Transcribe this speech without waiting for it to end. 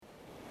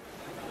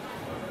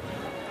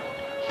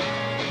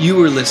You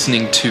are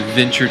listening to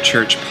Venture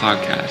Church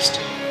Podcast.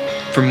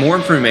 For more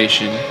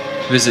information,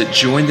 visit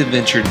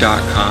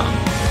jointheventure.com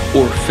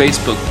or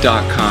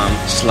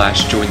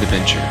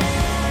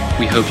facebook.com/jointheventure.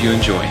 We hope you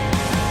enjoy.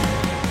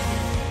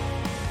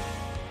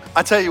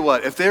 I tell you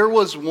what, if there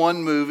was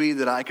one movie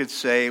that I could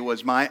say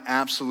was my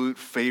absolute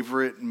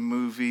favorite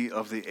movie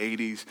of the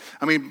 80s,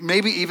 I mean,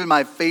 maybe even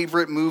my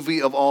favorite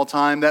movie of all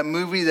time, that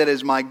movie that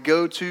is my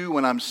go-to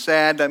when I'm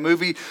sad, that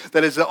movie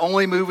that is the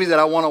only movie that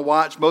I want to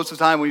watch most of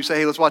the time when you say,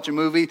 hey, let's watch a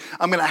movie,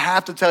 I'm going to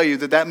have to tell you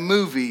that that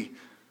movie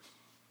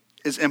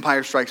is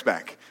Empire Strikes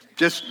Back.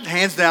 Just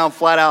hands down,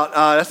 flat out.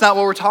 That's not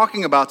what we're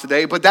talking about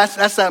today, but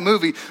that's that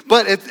movie.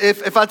 But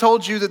if I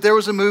told you that there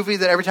was a movie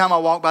that every time I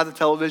walked by the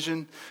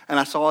television and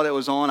I saw it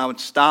was on, I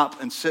would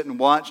stop and sit and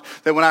watch.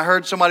 That when I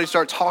heard somebody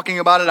start talking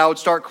about it, I would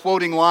start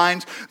quoting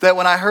lines. That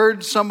when I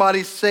heard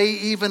somebody say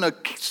even a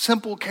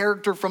simple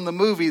character from the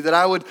movie, that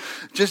I would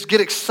just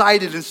get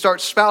excited and start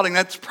spouting.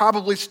 That's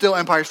probably still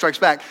Empire Strikes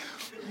Back.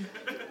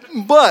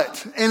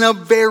 But in a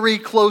very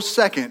close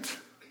second,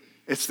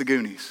 it's the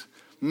Goonies.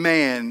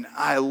 Man,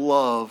 I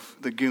love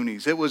the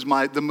Goonies. It was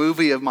the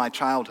movie of my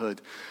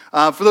childhood.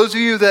 For those of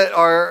you that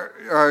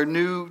are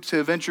new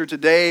to Venture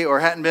today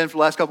or hadn't been for the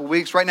last couple of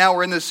weeks, right now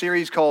we're in this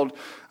series called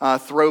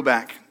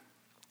Throwback,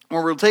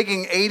 where we're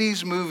taking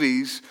 80s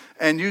movies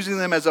and using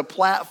them as a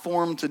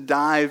platform to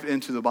dive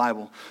into the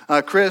Bible.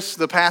 Chris,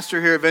 the pastor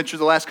here at Venture,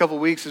 the last couple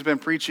of weeks has been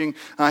preaching.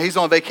 He's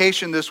on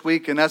vacation this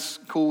week, and that's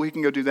cool. He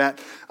can go do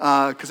that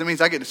because it means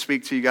I get to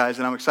speak to you guys,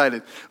 and I'm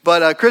excited.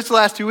 But Chris, the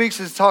last 2 weeks,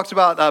 has talked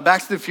about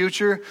Back to the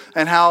Future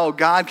and how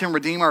God can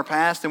redeem our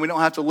past, and we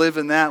don't have to live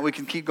in that. We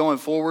can keep going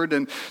forward.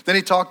 And then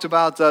he talked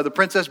about The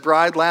Princess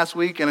Bride last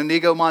week and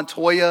Inigo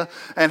Montoya,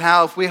 and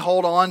how if we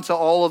hold on to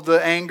all of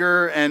the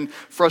anger and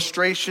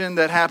frustration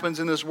that happens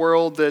in this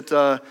world,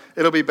 that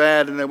it'll be bad.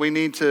 And that we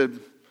need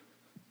to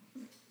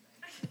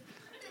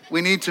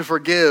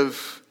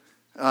forgive,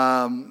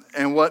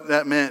 and what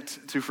that meant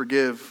to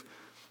forgive.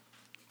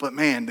 But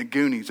man, the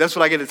Goonies, that's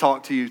what I get to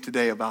talk to you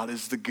today about,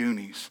 is the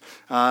Goonies.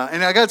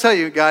 And I got to tell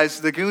you guys,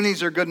 the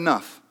Goonies are good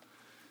enough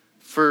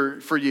for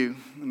you,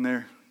 and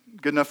they're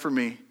good enough for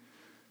me.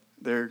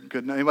 They're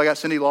good enough. Anybody got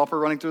Cyndi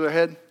Lauper running through their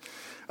head?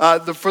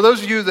 For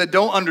those of you that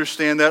don't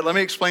understand that, let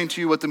me explain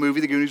to you what the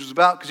movie The Goonies was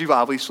about, because you've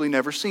obviously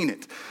never seen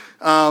it.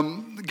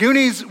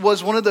 Goonies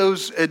was one of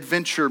those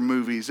adventure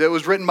movies. It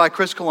was written by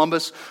Chris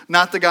Columbus,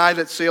 not the guy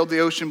that sailed the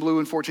ocean blue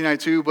in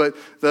 1492, but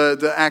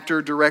the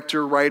actor,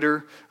 director,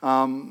 writer.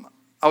 I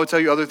would tell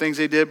you other things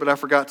they did, but I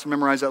forgot to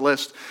memorize that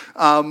list.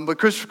 But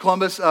Christopher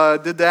Columbus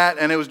did that,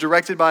 and it was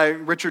directed by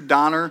Richard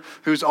Donner,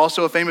 who's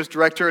also a famous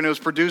director, and it was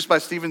produced by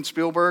Steven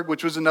Spielberg,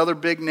 which was another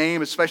big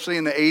name, especially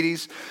in the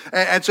 80s.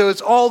 And so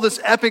it's all this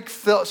epic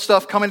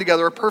stuff coming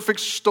together, a perfect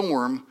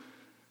storm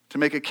to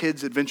make a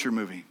kid's adventure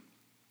movie.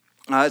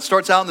 It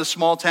starts out in the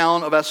small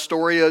town of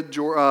Astoria,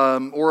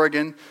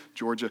 Oregon,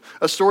 Georgia.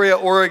 Astoria,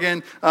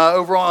 Oregon,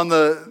 over on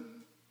the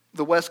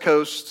West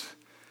Coast.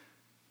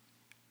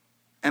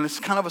 And it's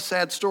kind of a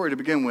sad story to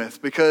begin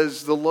with,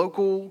 because the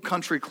local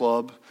country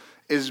club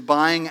is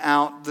buying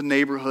out the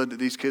neighborhood that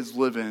these kids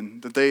live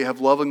in, that they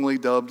have lovingly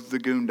dubbed the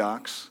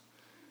Goondocks.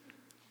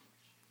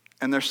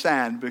 And they're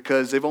sad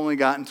because they've only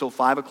got until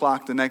 5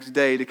 o'clock the next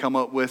day to come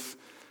up with,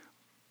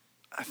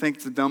 I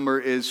think the number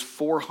is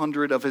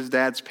 400 of his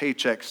dad's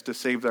paychecks to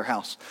save their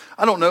house.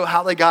 I don't know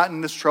how they got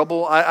in this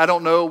trouble. I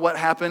don't know what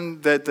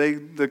happened, that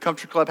the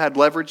country club had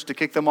leverage to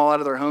kick them all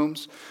out of their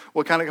homes.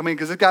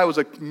 Because this guy was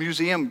a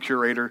museum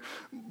curator,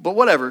 but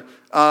whatever.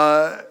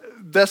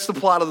 That's the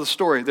plot of the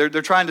story. They're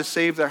trying to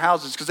save their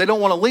houses because they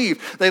don't want to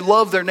leave. They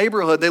love their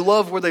neighborhood. They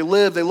love where they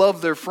live. They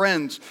love their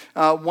friends.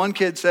 One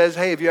kid says,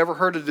 hey, have you ever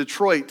heard of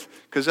Detroit?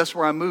 Because that's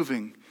where I'm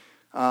moving.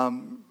 I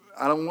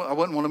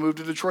wouldn't want to move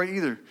to Detroit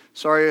either.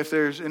 Sorry if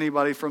there's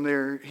anybody from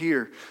there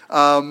here.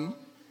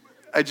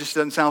 It just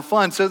doesn't sound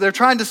fun. So they're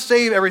trying to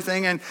save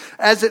everything. And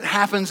as it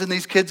happens in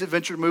these kids'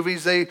 adventure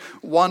movies, they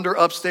wander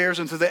upstairs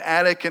into the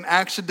attic and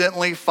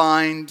accidentally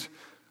find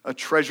a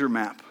treasure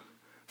map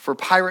for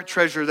pirate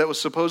treasure that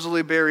was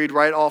supposedly buried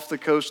right off the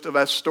coast of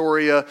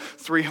Astoria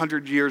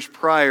 300 years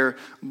prior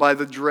by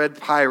the dread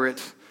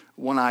pirate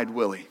One-Eyed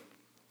Willie.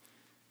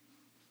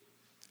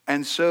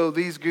 And so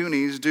these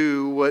Goonies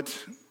do what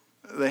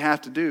they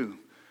have to do,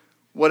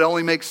 what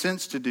only makes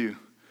sense to do.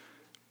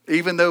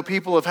 Even though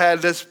people have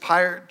had this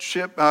pirate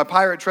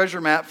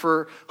treasure map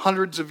for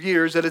hundreds of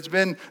years, that it's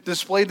been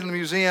displayed in the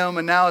museum,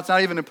 and now it's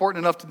not even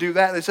important enough to do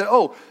that. They said,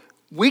 oh,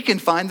 we can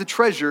find the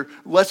treasure.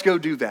 Let's go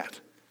do that.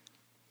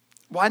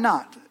 Why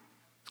not?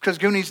 Because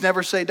Goonies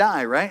never say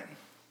die, right?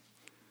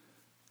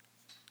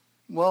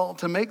 Well,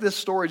 to make this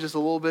story just a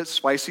little bit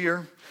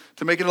spicier,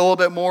 to make it a little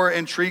bit more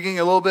intriguing,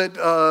 a little bit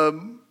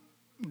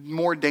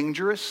more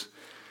dangerous,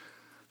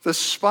 the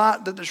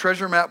spot that the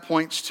treasure map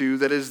points to,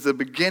 that is the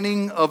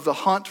beginning of the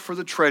hunt for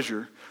the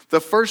treasure,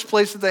 the first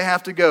place that they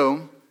have to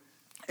go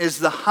is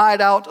the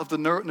hideout of the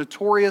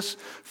notorious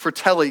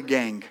Fratelli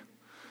gang.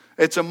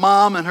 It's a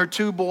mom and her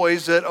 2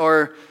 boys that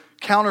are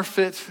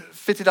counterfeit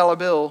 $50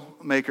 bill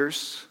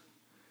makers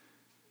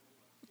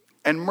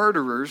and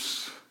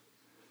murderers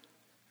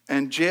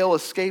and jail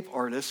escape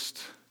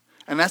artist,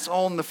 and that's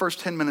all in the first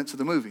 10 minutes of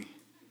the movie.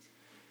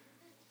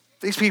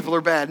 These people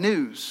are bad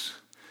news.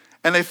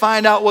 And they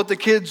find out what the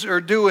kids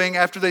are doing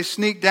after they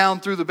sneak down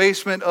through the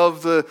basement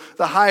of the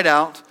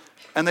hideout,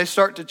 and they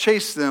start to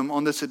chase them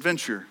on this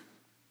adventure.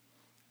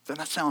 Doesn't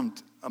that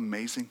sound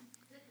amazing?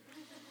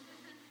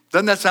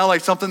 Doesn't that sound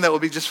like something that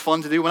would be just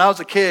fun to do? When I was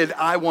a kid,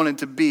 I wanted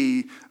to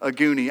be a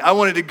Goonie. I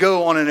wanted to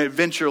go on an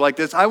adventure like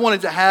this. I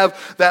wanted to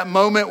have that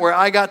moment where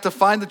I got to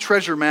find the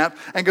treasure map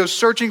and go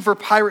searching for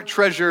pirate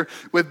treasure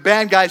with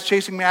bad guys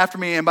chasing me after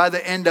me. And by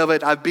the end of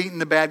it, I've beaten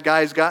the bad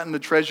guys, gotten the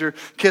treasure,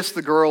 kissed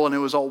the girl, and it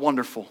was all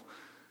wonderful.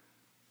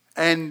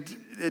 And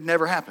it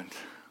never happened.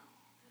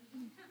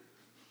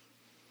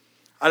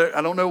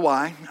 I don't know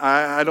why.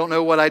 I don't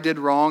know what I did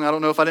wrong. I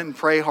don't know if I didn't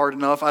pray hard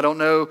enough. I don't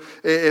know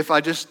if I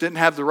just didn't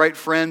have the right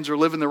friends or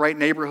live in the right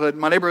neighborhood.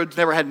 My neighborhood's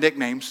never had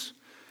nicknames.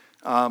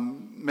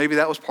 Maybe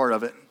that was part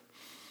of it.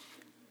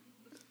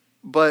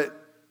 But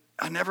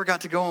I never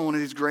got to go on one of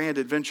these grand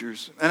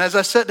adventures. And as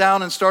I sat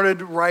down and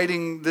started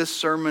writing this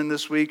sermon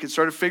this week and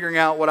started figuring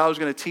out what I was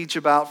going to teach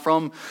about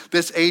from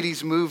this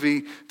 80s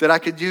movie that I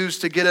could use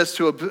to get us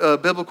to a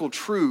biblical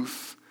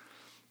truth,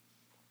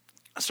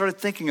 I started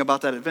thinking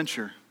about that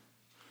adventure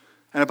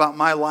and about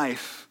my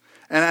life.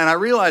 And I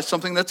realized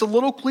something that's a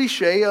little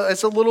cliche,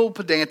 it's a little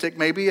pedantic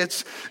maybe,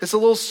 it's a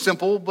little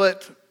simple,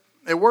 but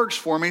it works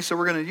for me, so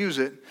we're going to use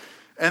it.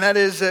 And that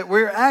is that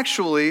we're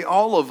actually,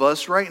 all of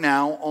us right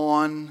now,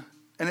 on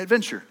an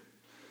adventure.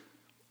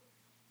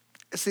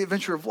 It's the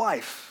adventure of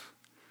life.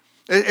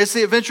 It's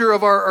the adventure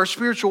of our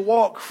spiritual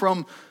walk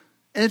from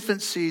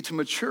infancy to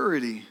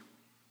maturity.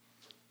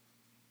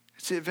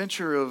 It's the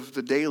adventure of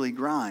the daily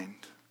grind.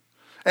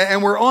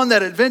 And we're on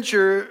that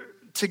adventure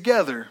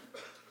together.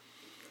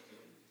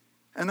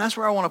 And that's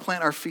where I want to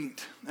plant our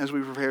feet as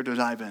we prepare to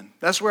dive in.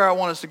 That's where I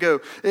want us to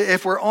go.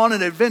 If we're on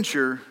an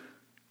adventure,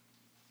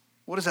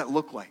 what does that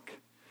look like?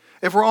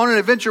 If we're on an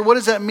adventure, what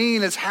does that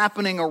mean is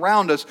happening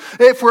around us?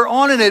 If we're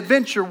on an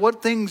adventure,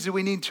 what things do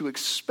we need to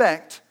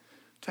expect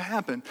to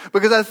happen?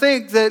 Because I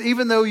think that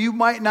even though you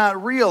might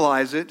not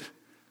realize it,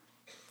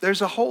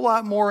 there's a whole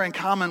lot more in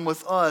common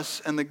with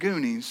us and the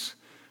Goonies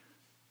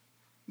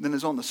than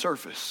is on the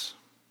surface.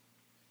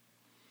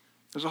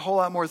 There's a whole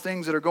lot more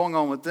things that are going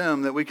on with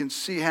them that we can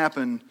see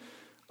happen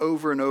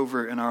over and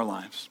over in our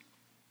lives.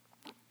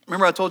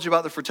 Remember I told you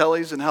about the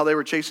Fratellis and how they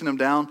were chasing them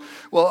down?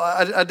 Well,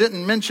 I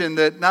didn't mention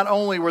that not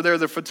only were there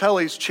the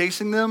Fratellis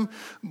chasing them,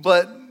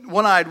 but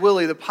One-Eyed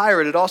Willie, the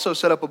pirate, had also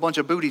set up a bunch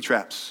of booby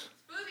traps.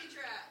 Booby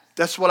traps.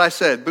 That's what I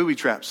said, booby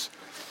traps.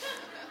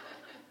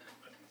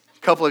 A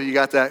couple of you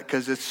got that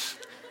because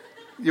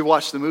you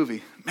watched the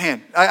movie.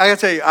 Man, I got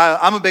to tell you,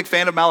 I'm a big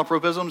fan of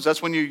malapropisms.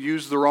 That's when you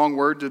use the wrong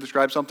word to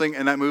describe something,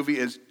 and that movie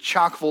is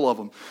chock full of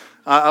them.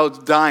 I was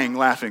dying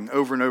laughing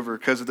over and over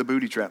because of the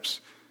booby traps.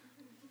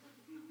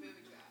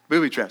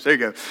 Booby traps, there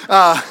you go.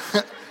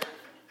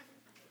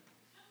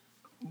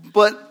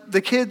 But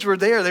the kids were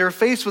there. They were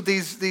faced with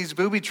these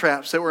booby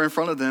traps that were in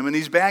front of them and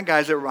these bad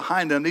guys that were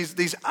behind them,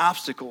 these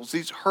obstacles,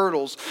 these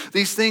hurdles,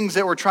 these things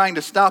that were trying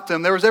to stop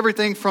them. There was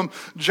everything from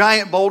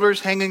giant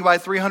boulders hanging by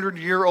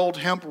 300-year-old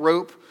hemp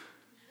rope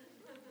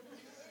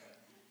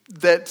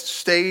that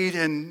stayed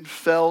and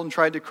fell and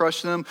tried to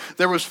crush them.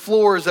 There was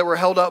floors that were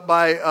held up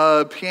by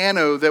a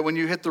piano that when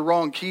you hit the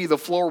wrong key, the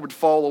floor would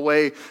fall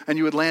away and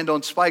you would land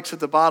on spikes at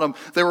the bottom.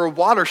 There were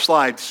water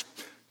slides,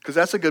 because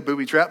that's a good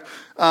booby trap.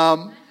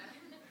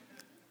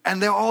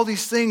 And there are all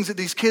these things that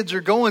these kids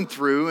are going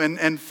through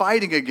and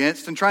fighting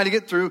against and trying to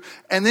get through,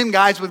 and then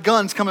guys with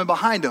guns coming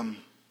behind them.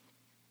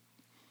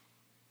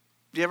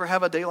 Do you ever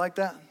have a day like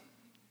that?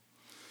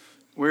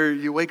 Where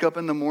you wake up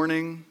in the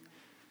morning.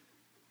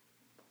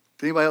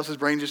 Did anybody else's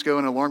brain just go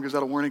and an alarm goes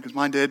out a warning? Because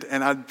mine did,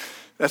 and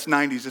that's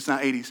 90s, it's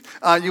not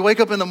 80s. You wake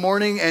up in the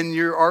morning and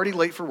you're already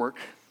late for work.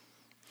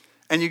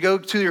 And you go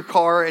to your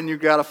car and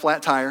you've got a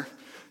flat tire.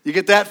 You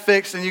get that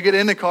fixed and you get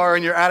in the car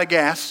and you're out of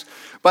gas.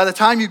 By the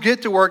time you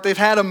get to work, they've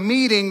had a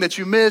meeting that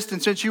you missed,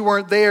 and since you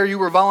weren't there, you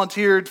were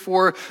volunteered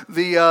for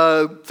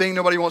the thing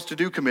nobody wants to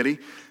do committee.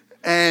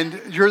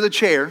 And you're the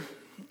chair,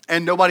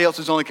 and nobody else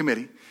is on the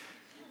committee.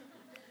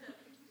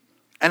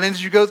 And then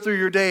as you go through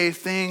your day,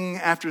 thing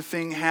after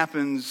thing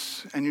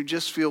happens, and you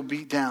just feel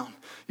beat down.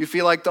 You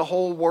feel like the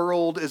whole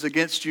world is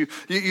against you.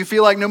 You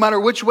feel like no matter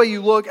which way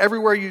you look,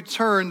 everywhere you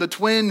turn, the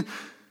twin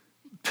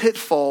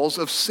pitfalls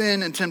of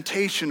sin and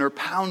temptation are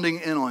pounding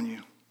in on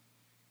you.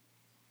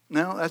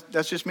 No,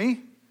 that's just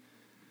me.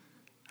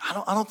 I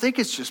don't think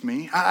it's just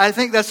me. I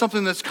think that's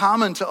something that's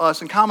common to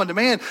us and common to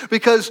man,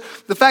 because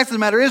the fact of the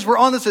matter is we're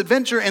on this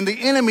adventure and the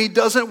enemy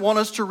doesn't want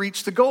us to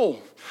reach the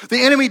goal.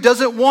 The enemy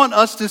doesn't want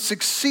us to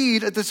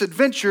succeed at this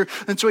adventure,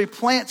 and so he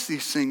plants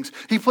these things.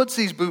 He puts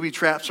these booby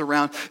traps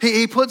around.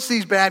 He puts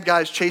these bad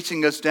guys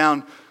chasing us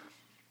down.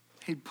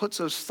 He puts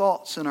those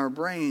thoughts in our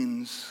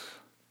brains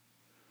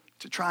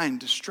to try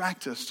and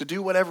distract us, to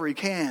do whatever he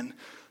can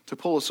to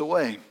pull us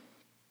away.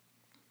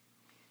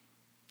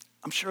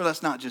 I'm sure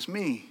that's not just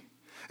me.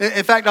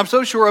 In fact, I'm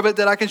so sure of it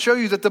that I can show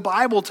you that the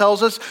Bible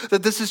tells us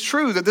that this is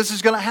true, that this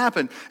is going to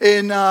happen.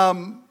 In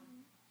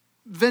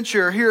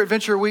Venture, here at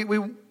Venture, we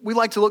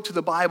like to look to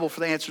the Bible for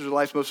the answers to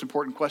life's most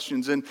important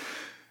questions. And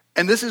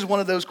this is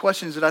one of those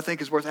questions that I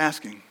think is worth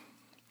asking.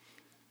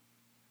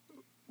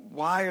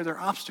 Why are there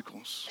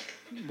obstacles?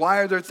 Why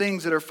are there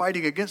things that are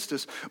fighting against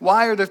us?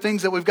 Why are there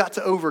things that we've got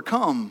to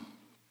overcome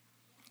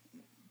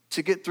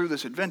to get through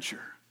this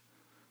adventure?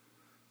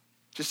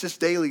 Just this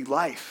daily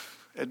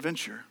life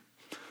adventure.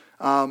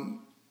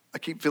 I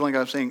keep feeling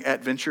like I'm saying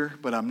adventure,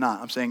 but I'm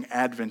not. I'm saying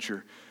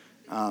adventure.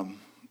 I'll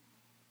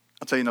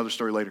tell you another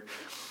story later.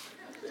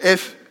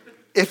 If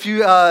you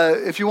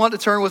want to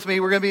turn with me,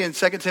 we're going to be in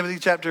 2 Timothy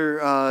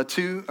chapter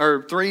 2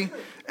 or 3.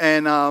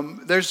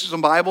 And there's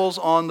some Bibles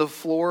on the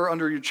floor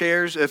under your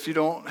chairs. If you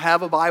don't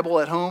have a Bible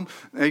at home,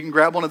 you can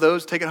grab one of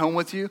those, take it home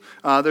with you.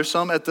 There's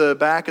some at the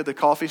back at the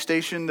coffee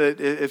station that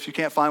if you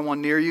can't find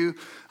one near you.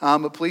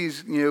 But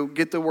please,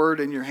 get the Word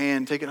in your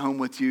hand, take it home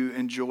with you,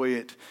 enjoy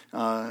it,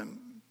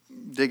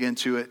 dig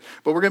into it.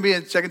 But we're going to be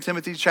in 2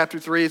 Timothy chapter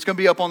 3. It's going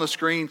to be up on the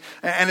screen.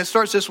 And it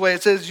starts this way.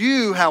 It says,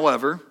 "You,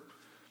 however,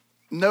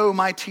 know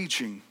my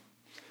teaching,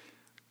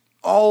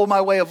 all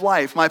my way of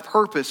life, my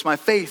purpose, my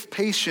faith,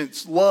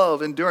 patience,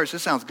 love, endurance."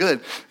 This sounds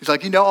good. He's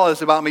like, you know all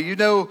this about me. You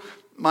know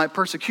my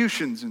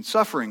persecutions and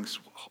sufferings.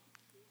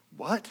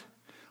 What?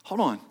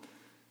 Hold on.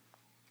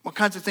 What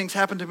kinds of things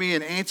happened to me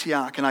in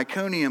Antioch and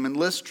Iconium and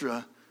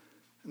Lystra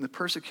and the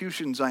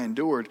persecutions I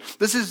endured?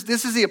 This is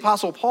the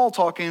Apostle Paul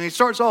talking, and he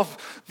starts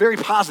off very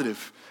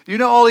positive. You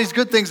know all these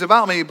good things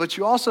about me, but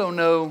you also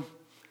know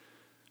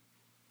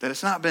that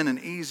it's not been an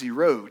easy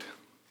road.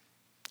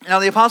 Now,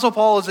 the Apostle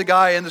Paul is a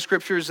guy in the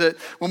scriptures that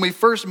when we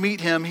first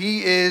meet him,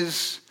 he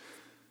is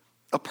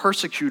a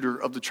persecutor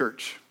of the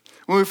church.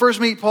 When we first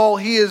meet Paul,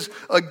 he is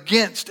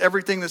against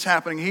everything that's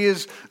happening. He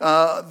is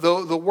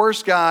the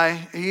worst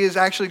guy. He is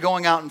actually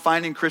going out and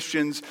finding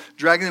Christians,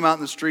 dragging them out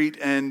in the street,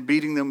 and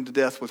beating them to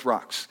death with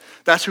rocks.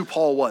 That's who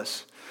Paul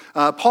was.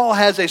 Paul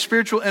has a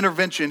spiritual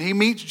intervention. He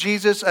meets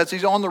Jesus as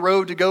he's on the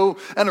road to go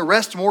and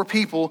arrest more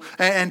people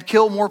and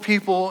kill more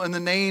people in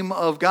the name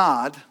of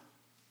God.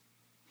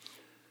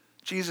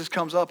 Jesus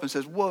comes up and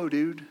says, "Whoa,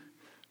 dude,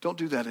 don't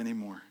do that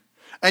anymore."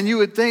 And you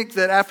would think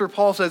that after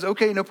Paul says,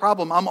 "Okay, no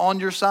problem, I'm on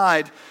your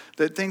side,"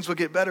 that things would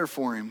get better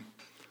for him.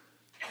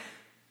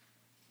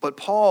 But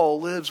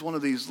Paul lives one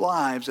of these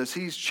lives as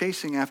he's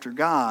chasing after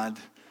God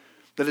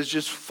that is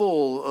just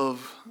full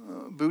of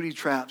booty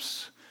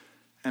traps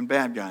and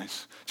bad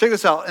guys. Check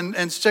this out.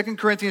 In 2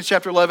 Corinthians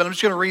chapter 11, I'm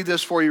just going to read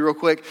this for you real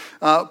quick.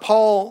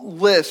 Paul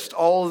lists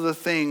all of the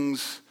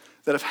things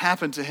that have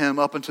happened to him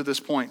up until this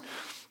point.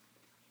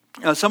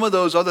 Some of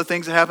those other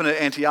things that happened at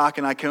Antioch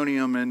and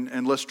Iconium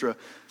and Lystra.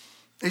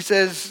 He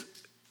says,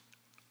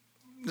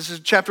 this is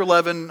chapter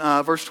 11,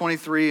 verse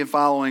 23 and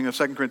following of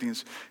 2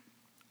 Corinthians.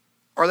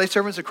 "Are they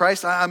servants of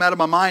Christ? I'm out of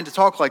my mind to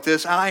talk like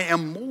this. I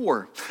am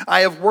more.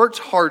 I have worked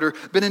harder,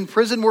 been in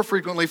prison more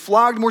frequently,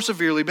 flogged more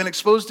severely, been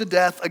exposed to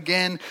death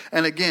again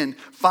and again.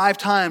 5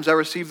 times I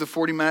received the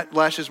 40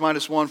 lashes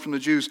minus 1 from the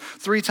Jews.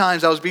 3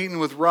 times I was beaten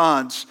with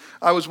rods.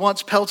 I was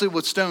once pelted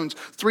with stones.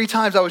 3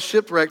 times I was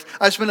shipwrecked.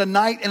 I spent a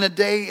night and a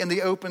day in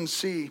the open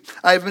sea.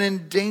 I have been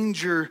in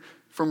danger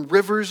from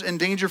rivers, in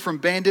danger from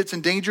bandits,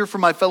 in danger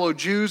from my fellow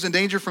Jews, in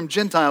danger from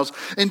Gentiles,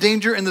 in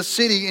danger in the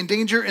city, in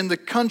danger in the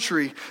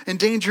country, in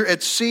danger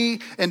at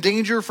sea, in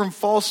danger from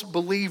false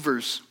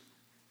believers.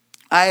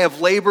 I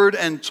have labored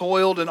and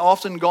toiled and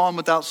often gone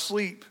without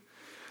sleep.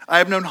 I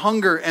have known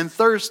hunger and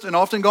thirst and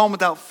often gone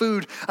without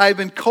food. I have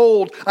been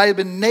cold, I have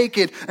been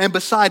naked, and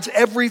besides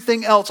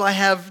everything else, I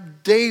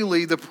have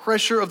daily the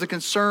pressure of the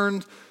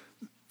concern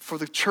for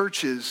the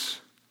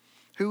churches.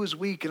 Who is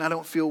weak and I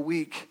don't feel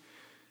weak?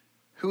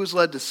 Who is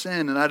led to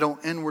sin and I don't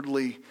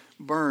inwardly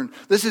burn?"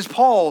 This is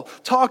Paul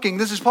talking.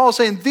 This is Paul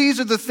saying, these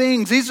are the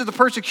things, these are the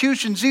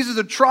persecutions, these are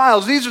the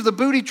trials, these are the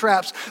booty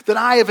traps that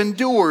I have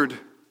endured.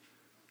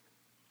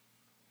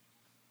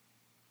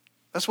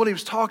 That's what he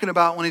was talking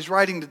about when he's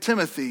writing to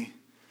Timothy.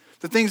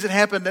 The things that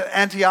happened at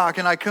Antioch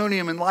and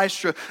Iconium and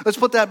Lystra. Let's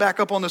put that back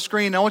up on the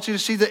screen. I want you to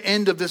see the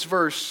end of this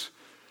verse.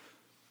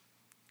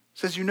 It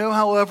says, "You know,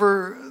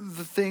 however,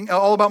 the thing,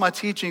 all about my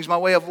teachings, my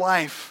way of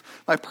life,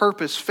 my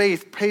purpose,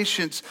 faith,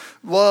 patience,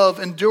 love,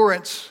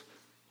 endurance,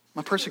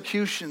 my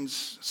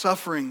persecutions,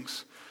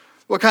 sufferings.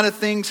 What kind of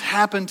things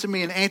happened to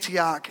me in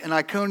Antioch and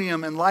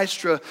Iconium and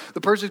Lystra, the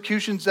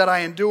persecutions that I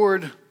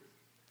endured."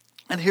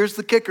 And here's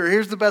the kicker,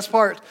 here's the best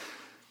part.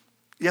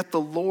 "Yet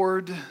the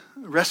Lord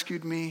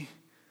rescued me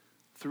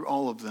through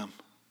all of them."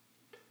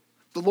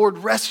 The Lord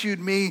rescued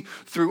me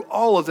through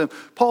all of them.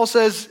 Paul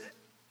says,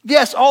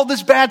 yes, all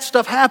this bad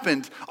stuff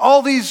happened.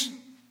 All these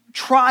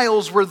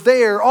trials were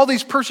there. All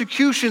these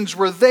persecutions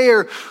were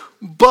there.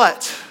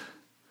 But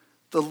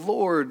the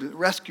Lord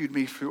rescued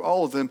me through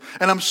all of them.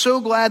 And I'm so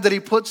glad that he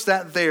puts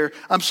that there.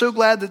 I'm so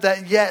glad that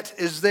that yet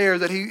is there,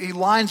 that he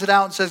lines it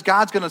out and says,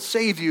 God's going to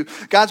save you.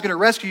 God's going to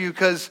rescue you,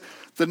 because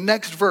the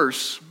next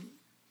verse,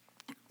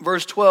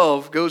 verse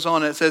 12, goes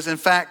on and it says, "In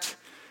fact,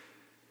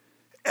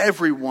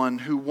 everyone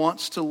who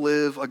wants to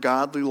live a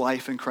godly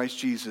life in Christ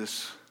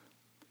Jesus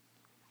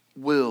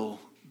will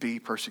be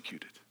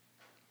persecuted."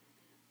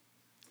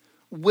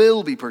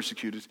 will be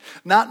persecuted.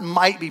 Not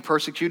might be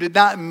persecuted,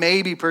 not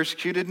may be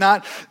persecuted,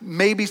 not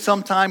maybe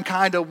sometime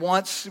kind of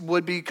once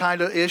would be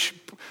kind of ish.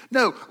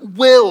 No,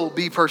 will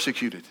be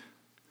persecuted.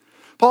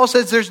 Paul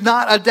says there's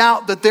not a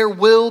doubt that there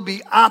will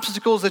be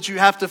obstacles that you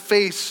have to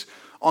face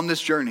on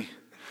this journey.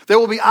 There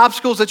will be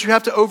obstacles that you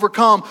have to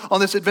overcome on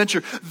this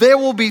adventure. There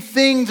will be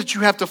things that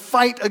you have to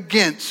fight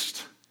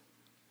against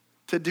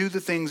to do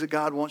the things that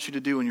God wants you to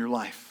do in your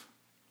life.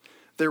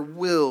 There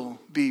will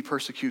be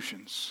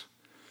persecutions.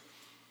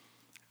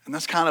 And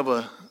that's kind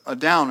of a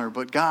downer,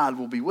 but God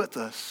will be with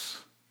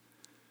us.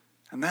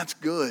 And that's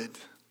good.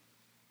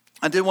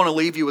 I did want to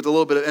leave you with a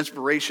little bit of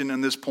inspiration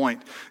in this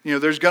point. You know,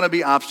 there's going to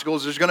be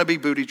obstacles. There's going to be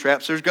booty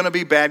traps. There's going to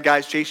be bad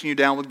guys chasing you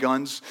down with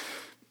guns,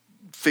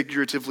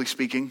 figuratively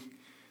speaking.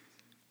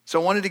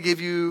 So I wanted to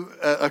give you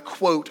a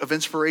quote of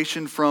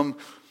inspiration from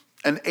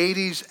an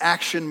 80s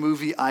action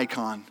movie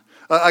icon.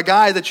 A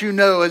guy that you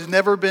know has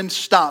never been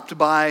stopped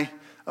by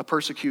a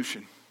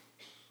persecution.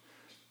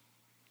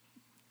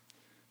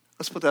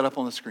 Let's put that up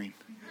on the screen.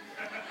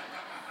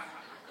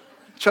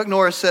 Chuck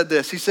Norris said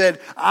this. He said,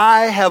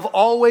 "I have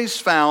always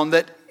found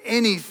that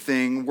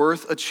anything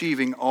worth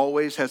achieving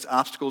always has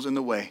obstacles in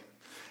the way.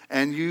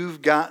 And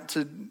you've got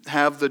to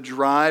have the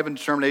drive and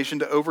determination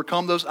to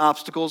overcome those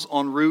obstacles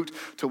en route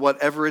to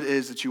whatever it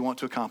is that you want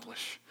to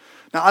accomplish."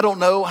 Now, I don't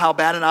know how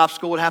bad an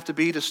obstacle would have to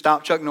be to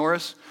stop Chuck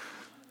Norris,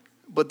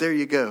 but there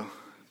you go.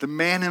 The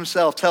man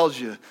himself tells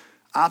you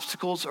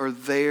obstacles are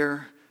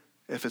there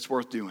if it's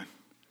worth doing.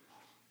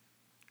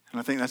 And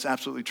I think that's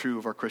absolutely true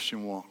of our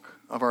Christian walk,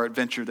 of our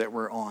adventure that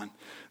we're on,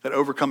 that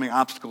overcoming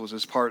obstacles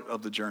is part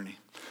of the journey.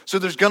 So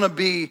there's going to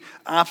be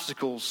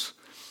obstacles,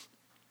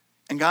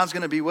 and God's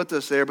going to be with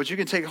us there, but you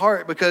can take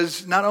heart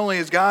because not only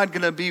is God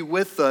going to be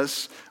with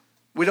us,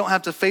 we don't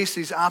have to face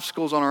these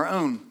obstacles on our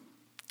own.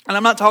 And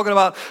I'm not talking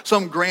about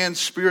some grand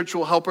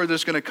spiritual helper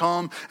that's going to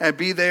come and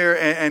be there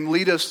and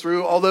lead us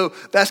through, although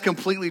that's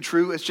completely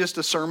true. It's just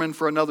a sermon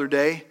for another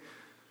day.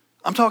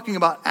 I'm talking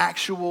about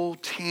actual,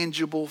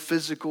 tangible,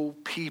 physical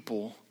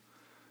people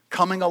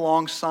coming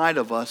alongside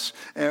of us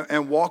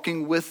and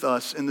walking with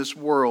us in this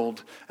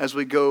world as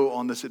we go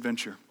on this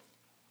adventure.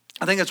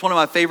 I think that's one of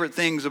my favorite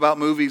things about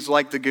movies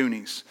like the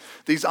Goonies.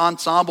 These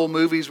ensemble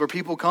movies where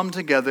people come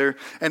together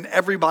and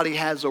everybody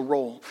has a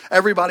role.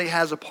 Everybody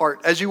has a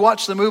part. As you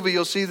watch the movie,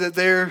 you'll see that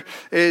there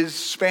is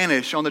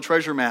Spanish on the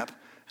treasure map.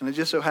 And it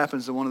just so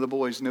happens that one of the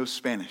boys knows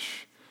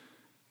Spanish.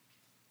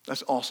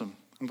 That's awesome.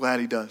 I'm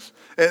glad he does.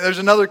 There's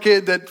another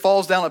kid that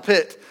falls down a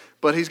pit,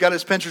 but he's got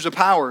his pincers of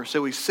power,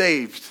 so he's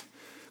saved.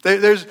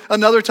 There's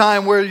another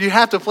time where you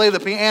have to play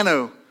the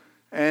piano,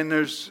 and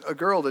there's a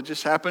girl that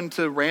just happened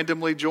to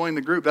randomly join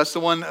the group. That's the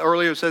one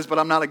earlier says, "But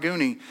I'm not a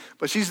Goonie."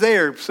 But she's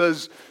there,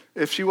 says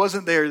if she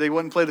wasn't there, they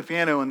wouldn't play the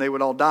piano and they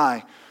would all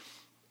die.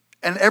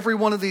 And every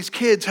one of these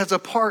kids has a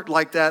part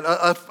like that,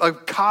 a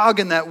cog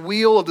in that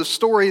wheel of the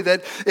story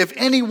that if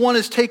anyone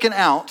is taken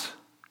out,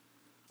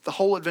 the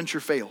whole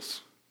adventure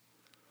fails.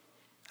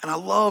 And I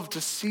love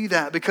to see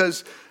that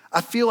because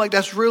I feel like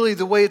that's really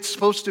the way it's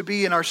supposed to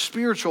be in our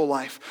spiritual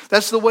life.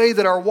 That's the way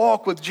that our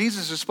walk with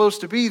Jesus is supposed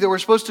to be, that we're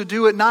supposed to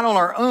do it not on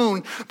our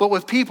own, but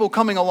with people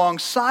coming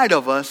alongside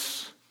of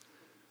us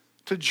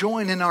to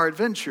join in our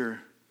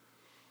adventure.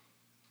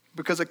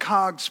 Because a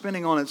cog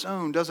spinning on its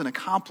own doesn't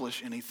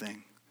accomplish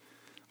anything.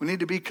 We need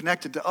to be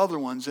connected to other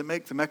ones that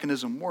make the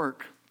mechanism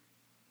work.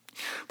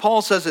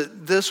 Paul says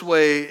it this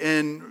way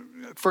in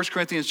 1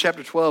 Corinthians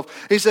chapter 12.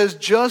 He says,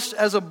 "Just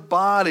as a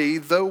body,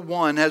 though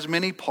one, has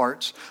many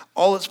parts,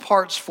 all its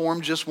parts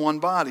form just one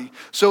body.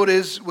 So it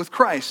is with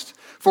Christ.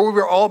 For we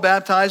were all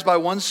baptized by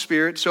one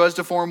Spirit, so as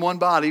to form one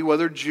body,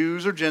 whether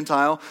Jews or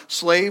Gentile,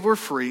 slave or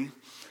free.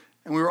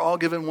 And we were all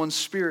given one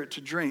Spirit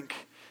to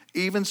drink.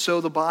 Even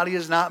so, the body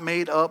is not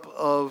made up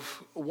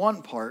of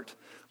one part,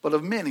 but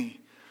of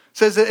many." It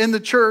says that in the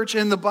church,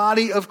 in the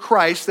body of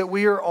Christ, that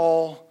we are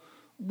all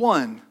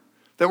one.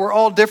 That we're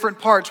all different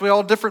parts. We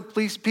all different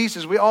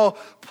pieces. We all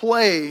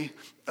play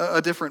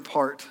a different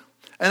part.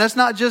 And that's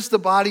not just the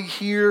body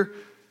here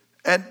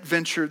at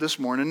Venture this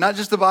morning. Not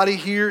just the body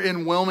here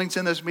in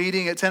Wilmington, this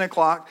meeting at 10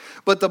 o'clock.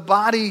 But the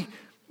body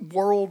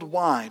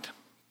worldwide.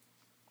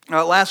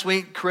 Last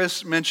week,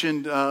 Chris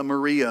mentioned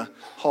Maria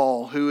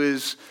Hall, who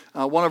is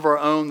one of our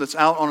own that's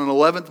out on an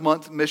 11th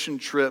month mission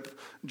trip,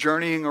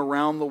 journeying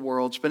around the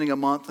world, spending a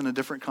month in a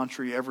different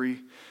country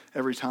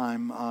every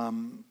time.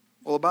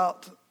 Well,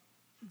 about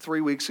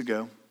 3 weeks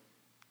ago,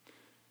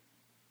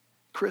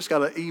 Chris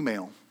got an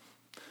email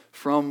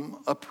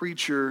from a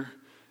preacher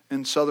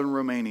in southern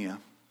Romania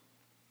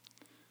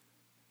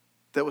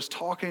that was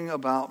talking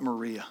about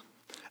Maria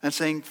and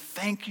saying,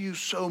 "Thank you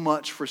so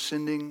much for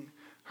sending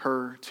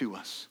her to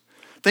us.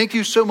 Thank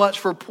you so much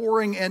for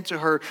pouring into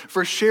her,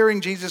 for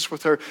sharing Jesus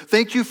with her.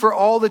 Thank you for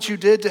all that you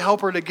did to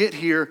help her to get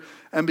here.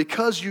 And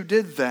because you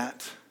did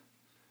that,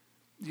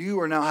 you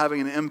are now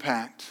having an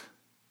impact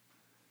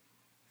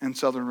in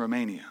southern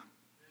Romania.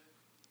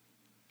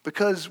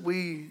 Because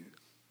we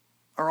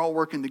are all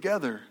working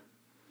together.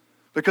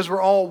 Because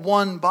we're all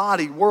one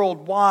body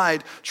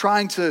worldwide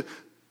trying to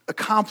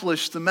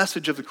accomplish the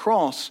message of the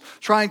cross,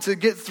 trying to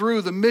get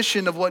through the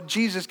mission of what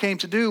Jesus came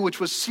to do, which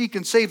was seek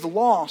and save the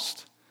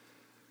lost.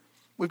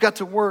 We've got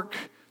to work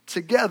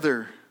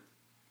together.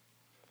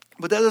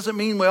 But that doesn't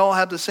mean we all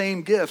have the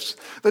same gifts.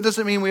 That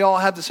doesn't mean we all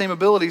have the same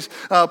abilities.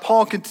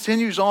 Paul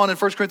continues on in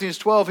 1 Corinthians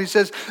 12. He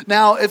says,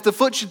 now if the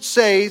foot should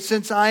say,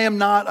 since I am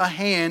not a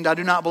hand, I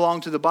do not belong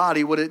to the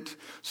body, would it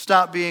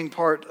stop being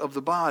part of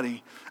the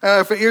body?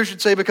 If an ear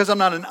should say, because I'm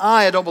not an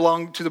eye, I don't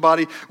belong to the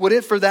body, would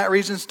it for that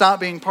reason stop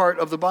being part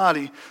of the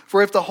body?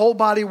 For if the whole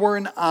body were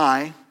an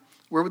eye,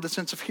 where would the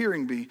sense of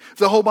hearing be? If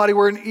the whole body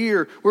were an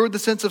ear, where would the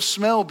sense of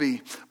smell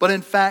be? But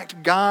in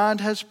fact,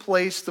 God has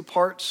placed the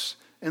parts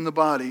in the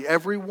body,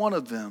 every one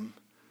of them,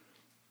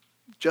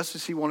 just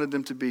as he wanted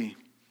them to be.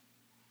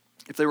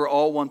 If they were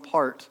all one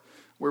part,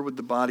 where would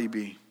the body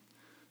be?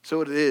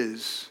 So it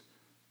is,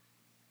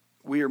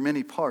 we are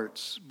many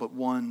parts, but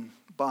one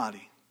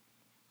body.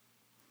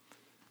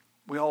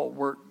 We all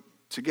work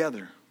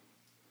together.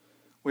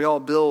 We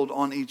all build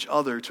on each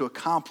other to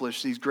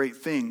accomplish these great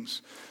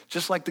things,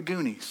 just like the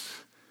Goonies.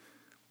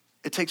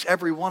 It takes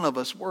every one of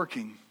us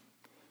working.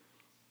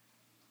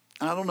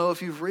 And I don't know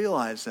if you've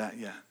realized that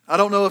yet. I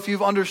don't know if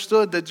you've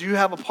understood that you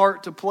have a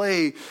part to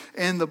play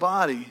in the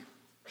body.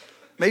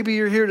 Maybe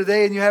you're here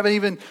today and you haven't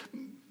even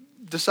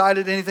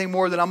decided anything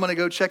more than I'm going to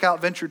go check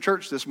out Venture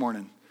Church this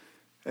morning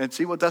and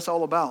see what that's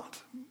all about.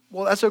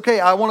 Well, that's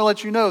okay. I want to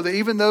let you know that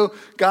even though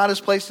God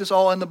has placed us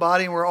all in the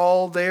body and we're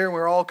all there and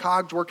we're all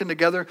cogs working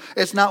together,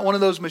 it's not one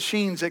of those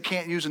machines that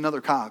can't use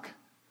another cog.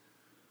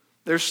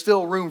 There's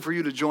still room for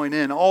you to join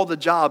in. All the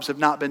jobs have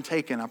not been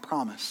taken, I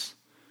promise.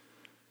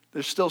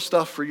 There's still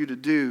stuff for you to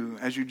do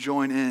as you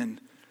join in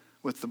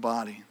with the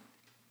body.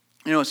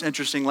 You know, it's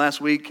interesting. Last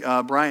week,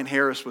 Brian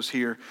Harris was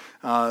here,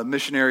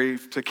 missionary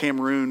to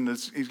Cameroon.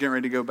 He's getting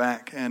ready to go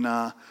back. And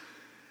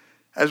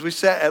as we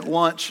sat at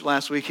lunch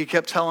last week, he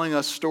kept telling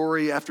us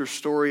story after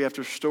story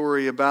after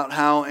story about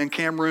how in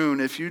Cameroon,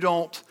 if you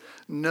don't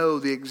know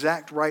the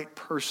exact right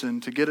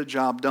person to get a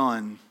job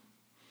done,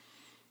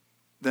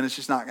 then it's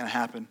just not going to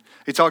happen.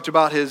 He talked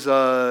about his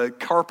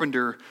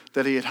carpenter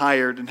that he had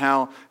hired and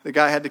how the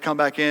guy had to come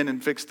back in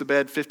and fix the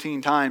bed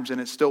 15 times and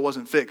it still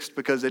wasn't fixed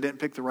because they didn't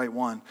pick the right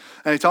one.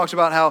 And he talked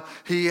about how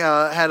he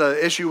had an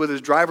issue with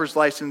his driver's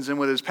license and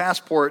with his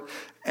passport,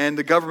 and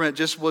the government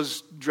just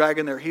was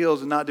dragging their heels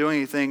and not doing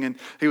anything. And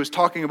he was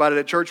talking about it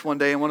at church one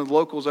day, and one of the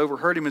locals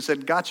overheard him and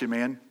said, "Gotcha,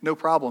 man, no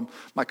problem.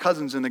 My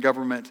cousin's in the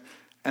government."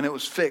 And it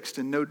was fixed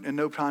in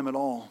no time at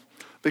all.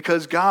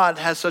 Because God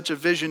has such a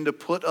vision to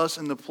put us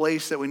in the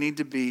place that we need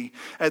to be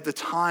at the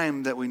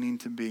time that we need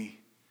to be,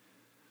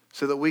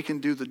 so that we can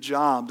do the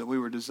job that we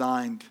were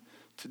designed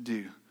to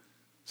do,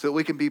 so that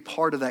we can be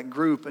part of that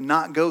group and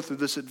not go through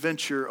this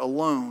adventure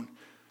alone.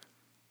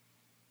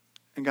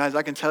 And guys,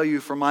 I can tell you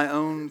from my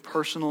own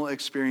personal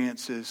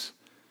experiences,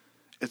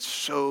 it's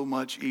so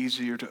much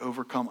easier to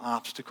overcome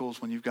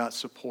obstacles when you've got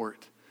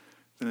support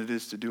than it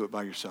is to do it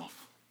by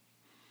yourself.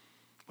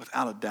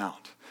 Without a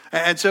doubt.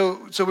 And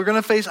so we're going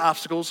to face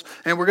obstacles,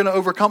 and we're going to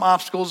overcome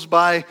obstacles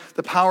by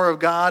the power of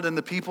God and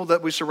the people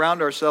that we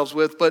surround ourselves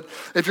with. But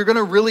if you're going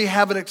to really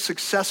have a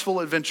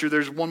successful adventure,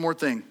 there's one more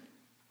thing.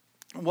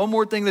 One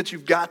more thing that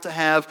you've got to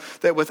have,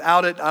 that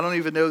without it, I don't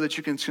even know that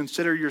you can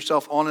consider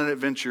yourself on an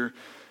adventure.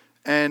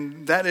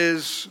 And that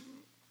is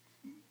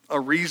a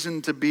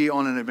reason to be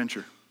on an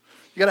adventure.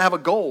 You got to have a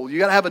goal. You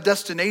got to have a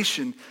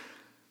destination.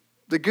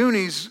 The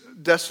Goonies'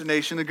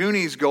 destination, the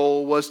Goonies'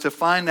 goal was to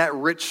find that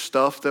rich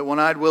stuff that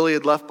One-Eyed Willie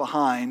had left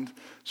behind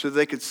so that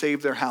they could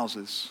save their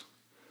houses,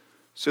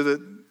 so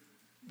that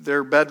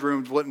their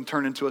bedrooms wouldn't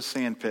turn into a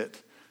sand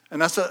pit.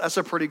 And that's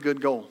a pretty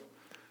good goal.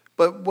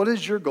 But what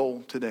is your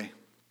goal today?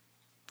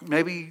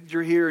 Maybe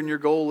you're here and your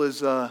goal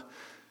is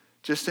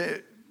just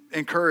to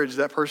encourage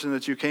that person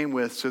that you came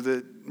with so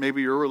that maybe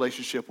your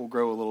relationship will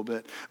grow a little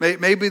bit.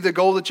 Maybe the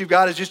goal that you've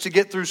got is just to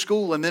get through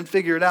school and then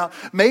figure it out.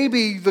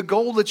 Maybe the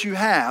goal that you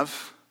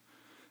have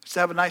is to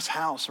have a nice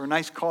house or a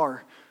nice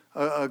car,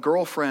 a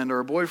girlfriend or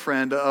a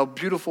boyfriend, a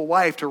beautiful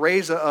wife, to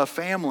raise a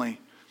family.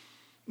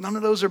 None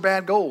of those are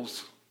bad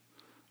goals.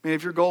 I mean,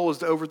 if your goal is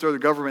to overthrow the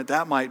government,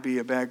 that might be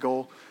a bad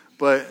goal,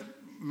 but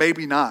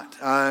maybe not.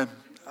 I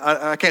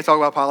can't talk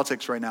about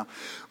politics right now.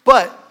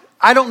 But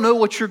I don't know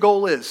what your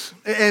goal is.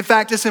 In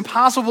fact, it's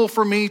impossible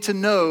for me to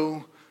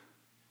know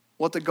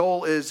what the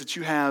goal is that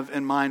you have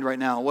in mind right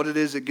now, what it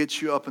is that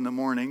gets you up in the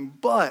morning.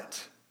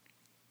 But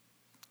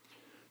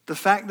the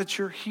fact that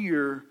you're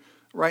here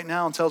right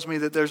now tells me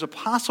that there's a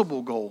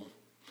possible goal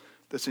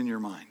that's in your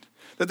mind.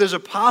 That there's a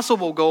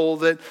possible goal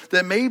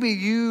that maybe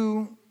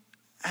you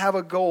have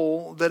a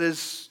goal that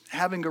is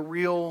having a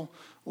real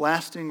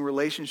lasting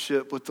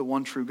relationship with the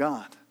one true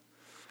God.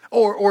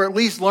 Or at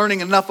least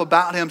learning enough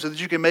about him so that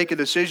you can make a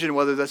decision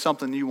whether that's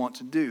something you want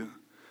to do.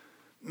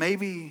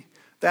 Maybe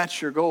that's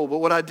your goal. But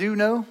what I do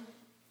know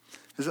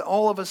is that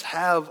all of us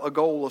have a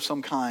goal of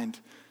some kind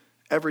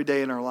every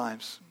day in our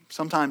lives.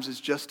 Sometimes it's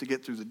just to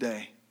get through the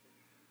day.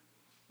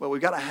 But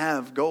we've got to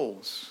have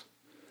goals.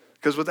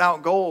 Because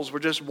without goals, we're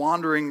just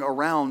wandering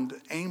around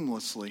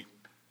aimlessly.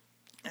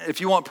 If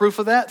you want proof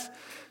of that,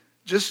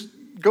 just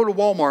go to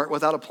Walmart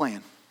without a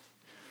plan.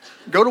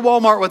 Go to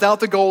Walmart without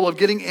the goal of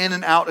getting in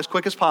and out as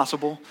quick as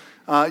possible.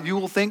 You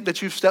will think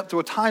that you've stepped through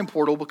a time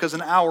portal because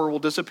an hour will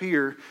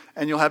disappear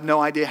and you'll have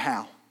no idea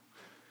how.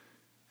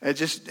 It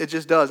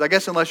just does. I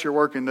guess unless you're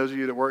working, those of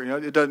you that work,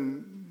 it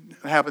doesn't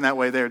happen that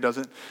way there, does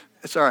it?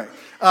 It's all right.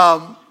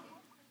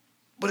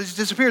 But it just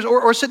disappears.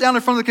 Or sit down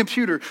in front of the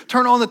computer,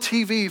 turn on the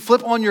TV,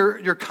 flip on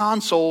your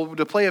console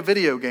to play a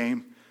video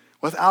game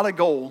without a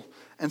goal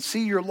and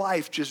see your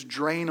life just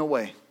drain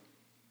away.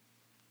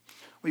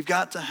 We've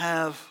got to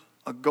have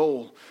a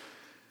goal.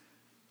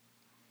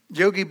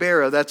 Yogi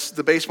Berra, that's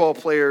the baseball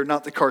player,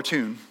 not the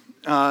cartoon,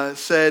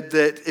 said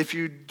that if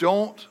you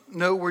don't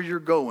know where you're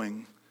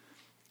going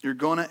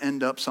to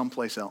end up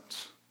someplace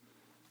else.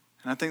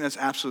 And I think that's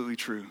absolutely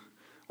true.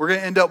 We're going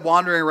to end up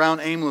wandering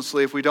around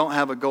aimlessly if we don't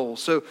have a goal.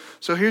 So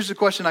here's the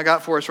question I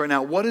got for us right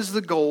now. What is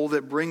the goal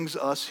that brings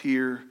us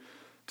here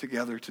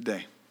together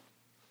today?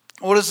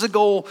 What is the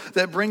goal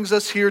that brings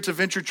us here to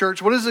Venture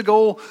Church? What is the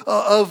goal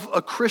of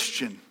a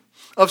Christian?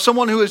 Of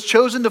someone who has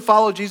chosen to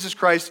follow Jesus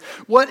Christ?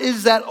 What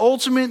is that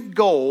ultimate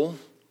goal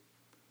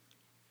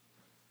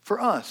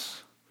for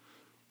us?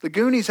 The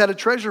Goonies had a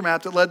treasure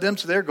map that led them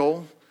to their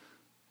goal.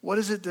 What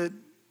is it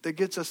that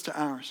gets us to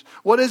ours?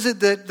 What is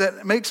it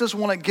that makes us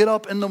want to get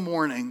up in the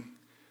morning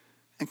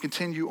and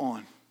continue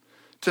on?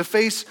 To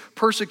face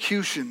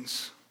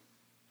persecutions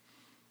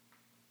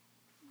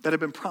that have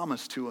been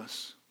promised to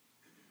us.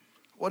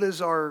 What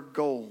is our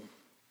goal?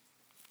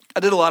 I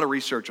did a lot of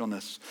research on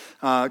this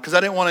because I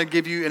didn't want to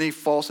give you any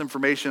false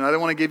information. I didn't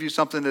want to give you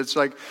something that's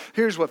like,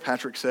 here's what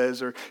Patrick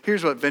says or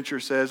here's what Venture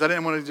says. I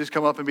didn't want to just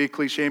come up and be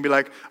cliche and be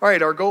like, all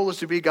right, our goal is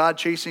to be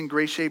God-chasing,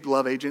 grace-shaped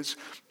love agents.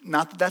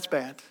 Not that that's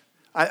bad.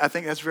 I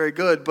think that's very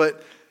good,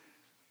 but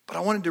I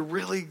wanted to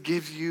really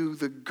give you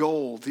the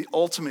goal, the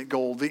ultimate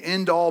goal, the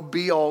end-all,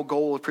 be-all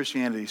goal of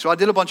Christianity. So I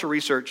did a bunch of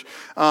research,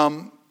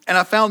 and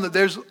I found that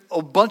there's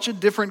a bunch of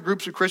different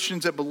groups of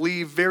Christians that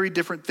believe very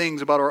different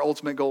things about our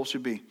ultimate goal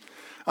should be.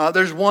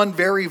 There's one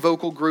very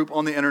vocal group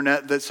on the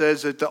internet that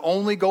says that the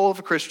only goal of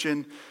a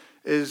Christian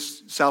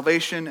is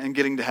salvation and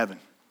getting to heaven.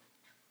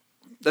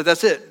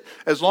 That's it.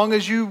 As long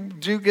as you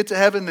do get to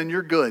heaven, then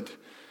you're good.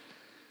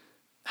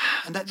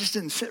 And that just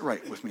didn't sit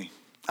right with me.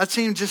 That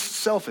seemed just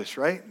selfish,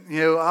 right?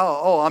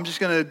 I'm just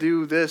going to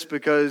do this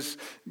because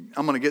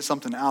I'm going to get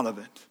something out of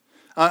it.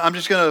 I'm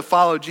just going to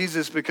follow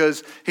Jesus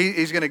because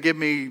he's going to give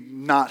me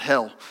not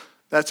hell.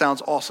 That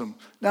sounds awesome.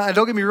 Now,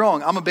 don't get me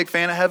wrong. I'm a big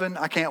fan of heaven.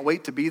 I can't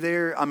wait to be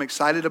there. I'm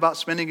excited about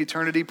spending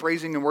eternity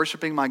praising and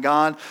worshiping my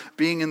God,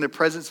 being in the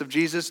presence of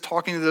Jesus,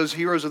 talking to those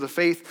heroes of the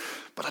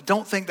faith. But I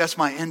don't think that's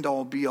my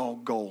end-all, be-all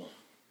goal.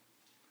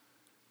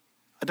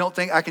 I don't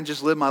think I can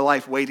just live my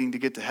life waiting to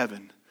get to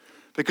heaven.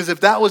 Because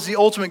if that was the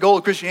ultimate goal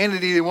of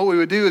Christianity, then what we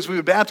would do is we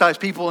would baptize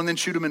people and then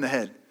shoot them in the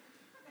head.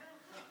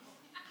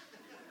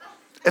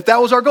 If that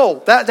was our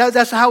goal,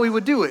 that's how we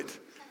would do it.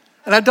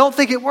 And I don't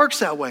think it works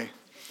that way.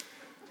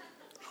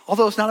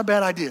 Although it's not a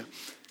bad idea.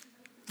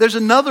 There's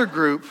another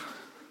group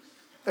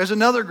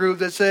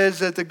that says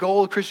that the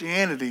goal of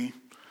Christianity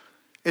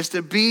is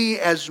to be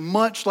as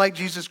much like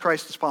Jesus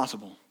Christ as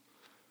possible.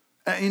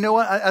 And you know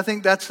what? I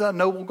think that's a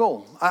noble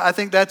goal. I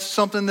think that's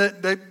something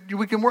that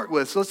we can work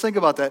with. So let's think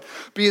about that.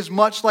 Be as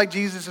much like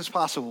Jesus as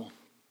possible.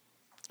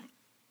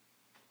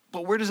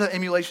 But where does that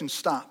emulation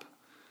stop?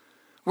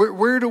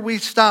 Where do we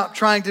stop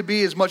trying to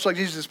be as much like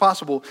Jesus as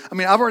possible? I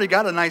mean, I've already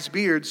got a nice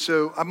beard,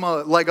 so I'm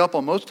a leg up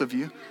on most of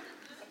you.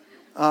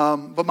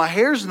 But my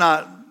hair's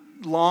not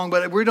long,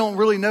 but we don't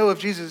really know if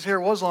Jesus' hair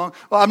was long.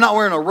 Well, I'm not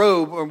wearing a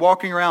robe or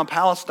walking around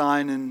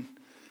Palestine and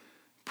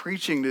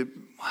preaching to,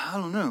 I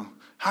don't know.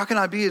 How can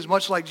I be as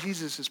much like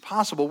Jesus as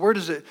possible? Where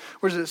does it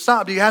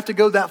stop? Do you have to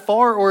go that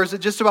far, or is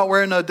it just about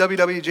wearing a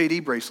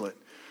WWJD bracelet?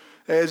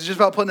 It's just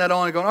about putting that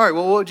on and going, all right,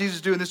 well, what would Jesus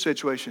do in this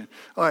situation?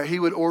 All right, he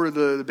would order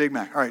the Big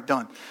Mac. All right,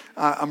 done.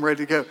 I'm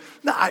ready to go.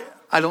 No,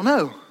 I don't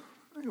know.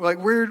 Like,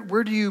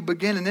 where do you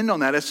begin and end on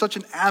that? It's such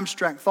an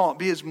abstract thought.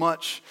 Be as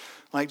much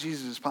like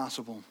Jesus as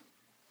possible.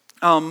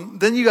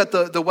 Then you got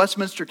the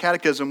Westminster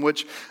Catechism,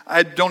 which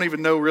I don't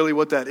even know really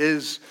what that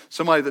is.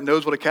 Somebody that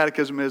knows what a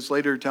catechism is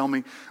later tell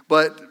me.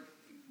 But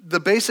the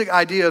basic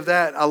idea of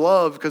that I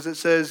love because it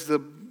says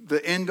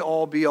the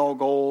end-all, be-all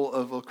goal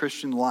of a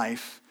Christian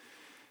life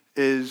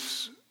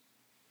is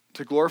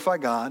to glorify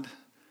God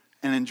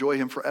and enjoy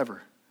Him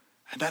forever.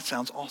 And that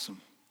sounds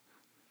awesome,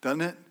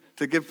 doesn't it?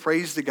 To give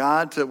praise to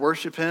God, to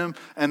worship Him,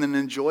 and then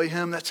enjoy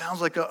Him. That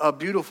sounds like a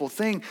beautiful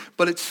thing,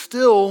 but it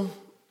feels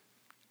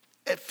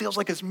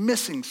like it's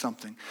missing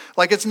something.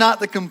 Like it's not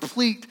the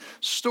complete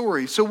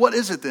story. So what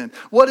is it then?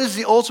 What is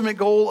the ultimate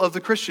goal of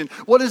the Christian?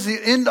 What is the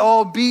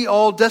end-all,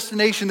 be-all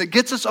destination that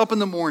gets us up in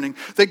the morning,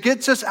 that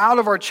gets us out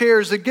of our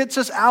chairs, that gets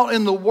us out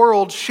in the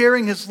world,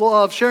 sharing His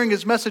love, sharing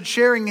His message,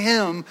 sharing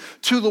Him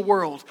to the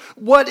world?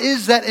 What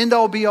is that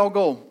end-all, be-all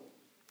goal?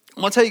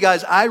 I'm going to tell you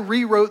guys, I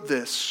rewrote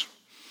this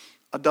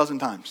a dozen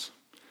times.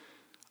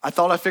 I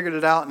thought I figured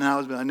it out, and I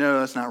was like, no,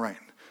 that's not right.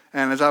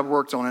 And as I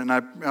worked on it, and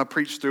I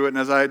preached through it, and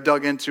as I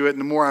dug into it, and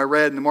the more I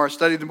read, and the more I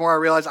studied, the more I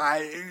realized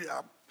I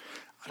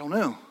don't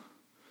know.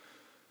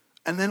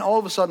 And then all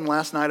of a sudden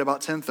last night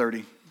about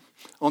 10:30,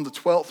 on the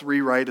 12th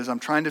rewrite, as I'm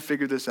trying to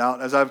figure this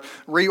out, as I've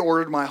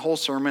reordered my whole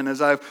sermon,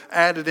 as I've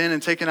added in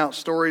and taken out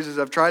stories, as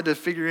I've tried to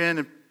figure in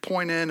and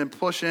point in and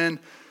push in,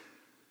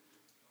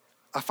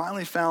 I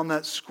finally found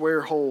that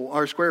square hole,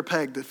 or square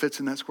peg that fits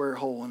in that square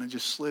hole, and it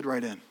just slid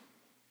right in.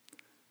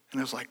 And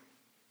it was like,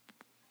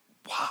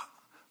 wow,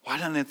 why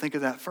didn't I think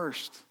of that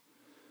first?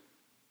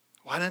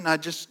 Why didn't I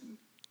just...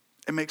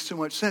 It makes so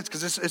much sense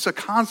because it's a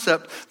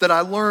concept that I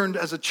learned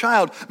as a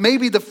child.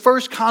 Maybe the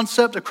first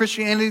concept of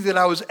Christianity that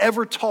I was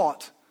ever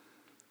taught.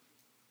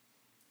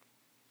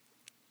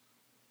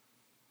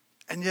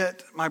 And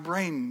yet my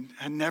brain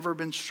had never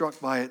been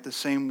struck by it the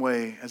same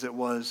way as it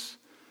was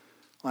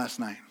last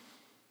night.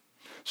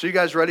 So you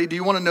guys ready? Do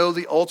you want to know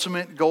the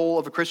ultimate goal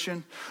of a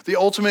Christian? The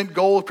ultimate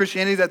goal of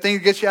Christianity, that thing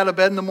that gets you out of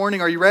bed in the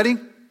morning. Are you ready?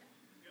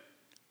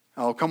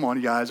 Oh, come on,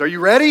 you guys. Are you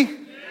ready?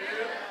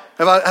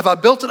 Have I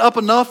built it up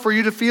enough for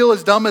you to feel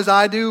as dumb as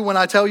I do when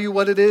I tell you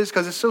what it is?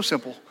 Because it's so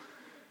simple.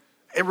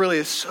 It really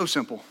is so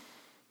simple.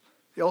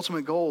 The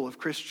ultimate goal of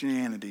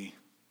Christianity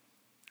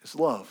is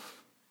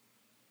love.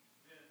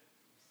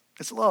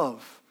 It's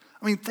love.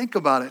 I mean, think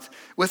about it.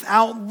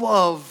 Without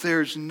love,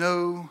 there's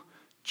no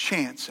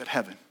chance at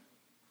heaven.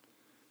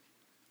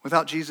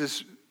 Without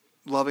Jesus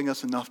loving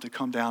us enough to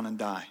come down and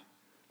die.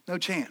 No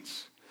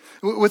chance.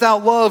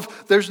 Without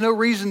love, there's no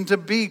reason to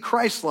be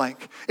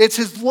Christ-like. It's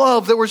his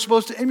love that we're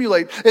supposed to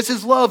emulate. It's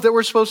his love that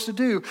we're supposed to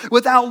do.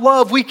 Without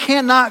love, we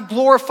cannot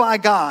glorify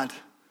God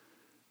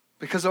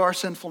because of our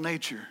sinful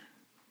nature.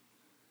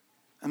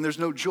 And there's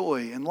no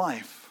joy in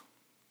life.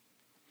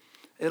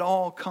 It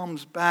all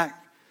comes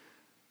back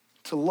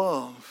to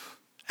love.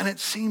 And it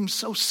seems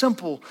so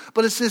simple,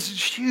 but it's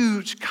this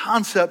huge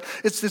concept.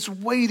 It's this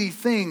weighty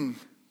thing,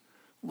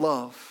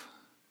 love.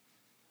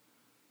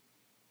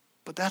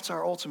 But that's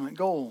our ultimate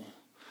goal.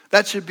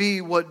 That should be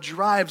what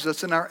drives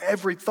us in our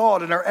every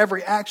thought, in our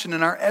every action,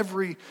 in our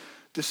every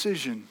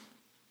decision.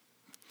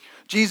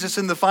 Jesus,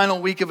 in the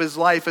final week of his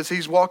life, as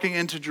he's walking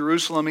into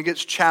Jerusalem, he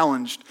gets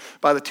challenged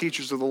by the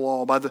teachers of the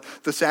law, by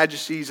the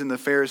Sadducees and the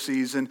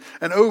Pharisees. And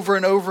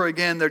over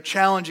again, they're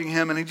challenging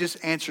him, and he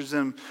just answers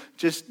them.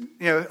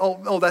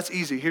 Oh, that's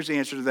easy. Here's the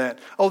answer to that.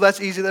 Oh,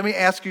 that's easy. Let me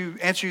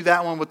answer you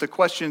that one with the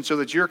question so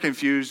that you're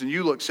confused and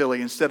you look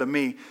silly instead of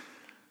me.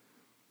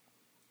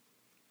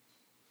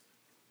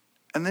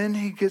 And then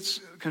he gets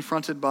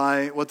confronted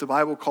by what the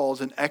Bible calls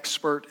an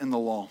expert in the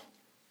law.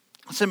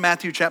 It's in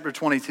Matthew chapter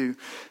 22.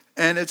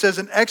 And it says,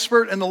 an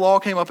expert in the law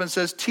came up and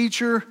says,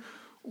 "Teacher,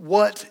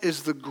 what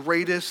is the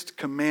greatest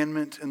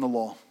commandment in the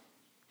law?"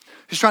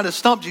 He's trying to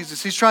stump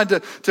Jesus. He's trying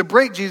to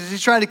break Jesus.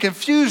 He's trying to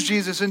confuse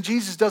Jesus. And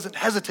Jesus doesn't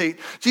hesitate.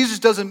 Jesus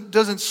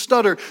doesn't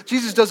stutter.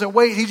 Jesus doesn't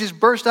wait. He just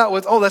burst out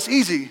with, "Oh, that's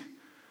easy.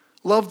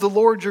 Love the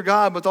Lord your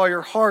God with all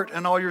your heart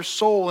and all your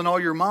soul and all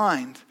your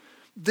mind.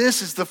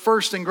 This is the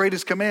first and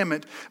greatest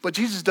commandment." But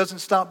Jesus doesn't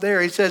stop there.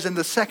 He says, and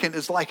the second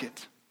is like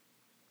it.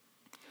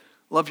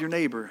 Love your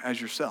neighbor as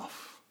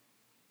yourself.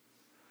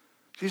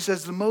 He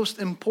says the most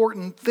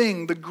important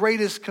thing, the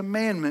greatest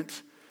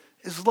commandment,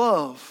 is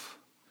love.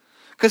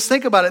 Because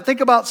think about it.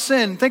 Think about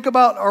sin. Think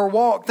about our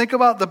walk. Think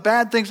about the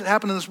bad things that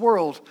happen in this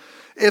world.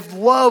 If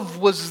love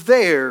was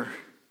there,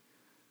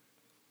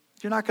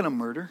 you're not going to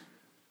murder.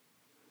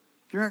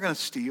 You're not going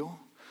to steal.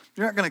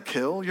 You're not going to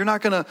kill. You're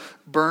not going to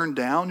burn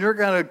down. You're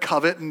going to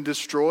covet and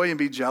destroy and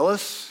be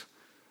jealous.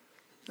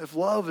 If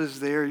love is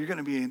there, you're going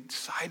to be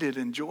excited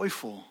and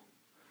joyful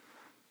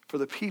for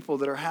the people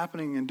that are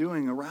happening and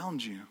doing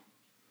around you.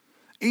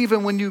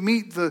 Even when you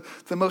meet the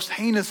most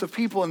heinous of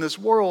people in this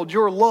world,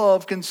 your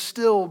love can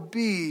still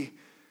be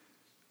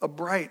a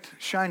bright,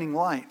 shining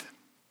light.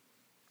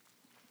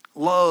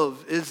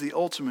 Love is the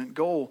ultimate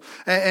goal.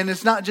 And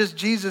it's not just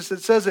Jesus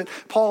that says it.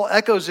 Paul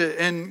echoes it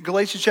in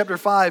Galatians chapter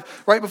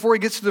 5. Right before he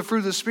gets to the fruit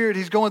of the Spirit,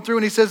 he's going through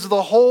and he says,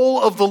 the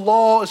whole of the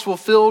law is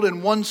fulfilled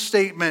in one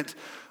statement: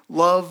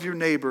 love your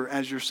neighbor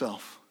as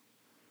yourself.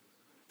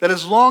 That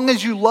as long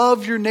as you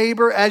love your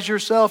neighbor as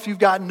yourself, you've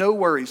got no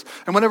worries.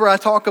 And whenever I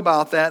talk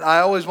about that, I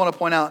always want to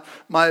point out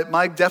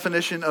my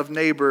definition of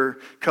neighbor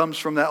comes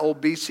from that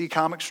old BC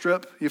comic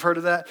strip. You've heard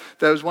of that?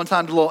 There was one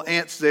time the little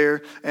ant's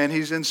there, and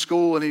he's in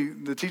school,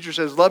 and the teacher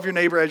says, love your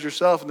neighbor as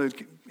yourself. And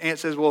the ant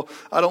says, well,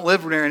 I don't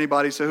live near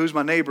anybody, so who's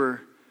my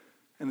neighbor?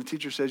 And the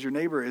teacher says, your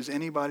neighbor is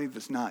anybody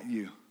that's not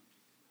you.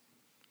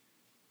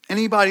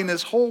 Anybody in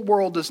this whole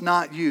world that's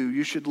not you,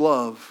 you should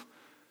love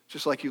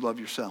just like you love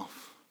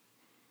yourself.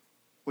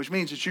 Which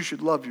means that you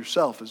should love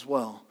yourself as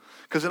well.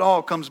 Because it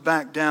all comes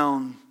back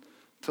down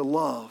to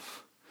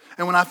love.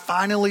 And when I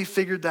finally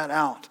figured that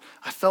out,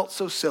 I felt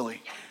so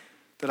silly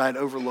that I had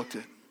overlooked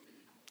it.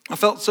 I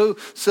felt so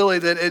silly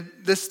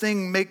that this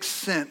thing makes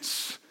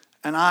sense.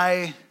 And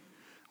I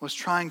was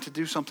trying to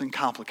do something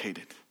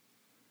complicated.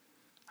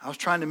 I was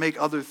trying to make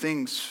other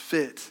things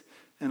fit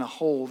in a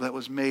hole that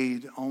was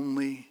made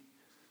only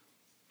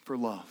for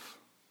love.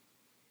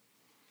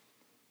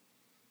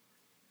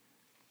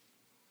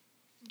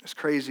 It's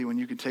crazy when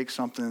you can take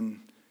something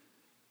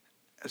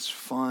as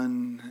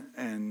fun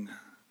and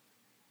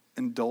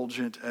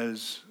indulgent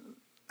as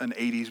an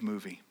 80s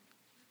movie.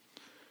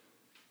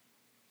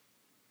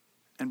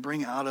 and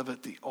bring out of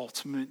it the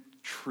ultimate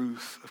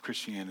truth of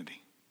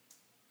Christianity.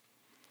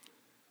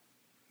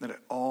 That it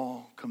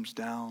all comes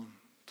down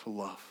to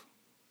love.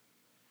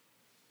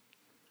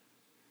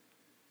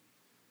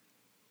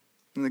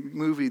 In the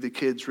movie, the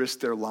kids risk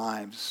their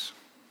lives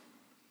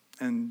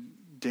and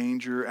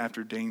danger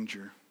after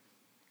danger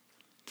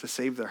to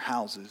save their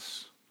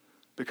houses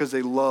because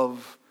they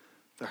love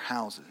their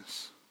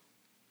houses.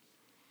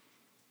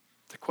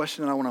 The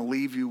question that I want to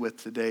leave you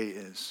with today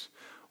is,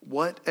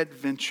 what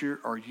adventure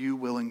are you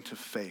willing to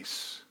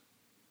face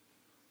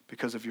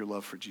because of your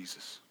love for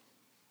Jesus?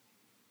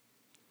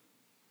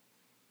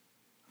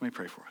 Let me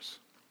pray for us.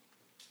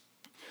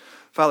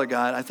 Father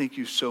God, I thank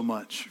you so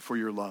much for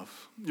your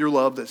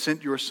love that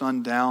sent your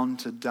Son down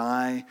to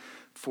die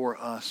for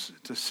us,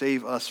 to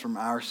save us from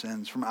our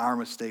sins, from our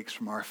mistakes,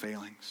 from our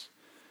failings.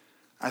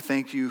 I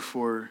thank you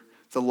for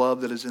the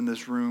love that is in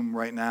this room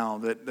right now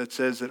that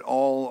says that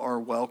all are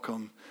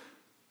welcome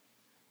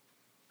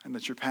and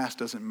that your past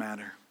doesn't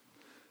matter.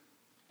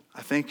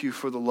 I thank you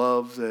for the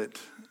love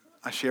that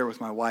I share with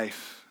my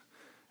wife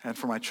and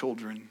for my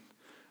children,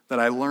 that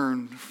I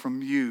learned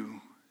from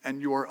you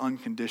and your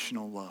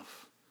unconditional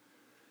love.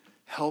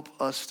 Help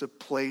us to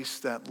place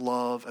that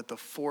love at the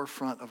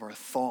forefront of our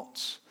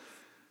thoughts,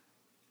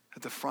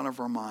 at the front of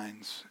our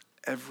minds,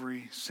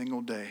 every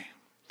single day,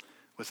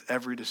 with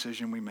every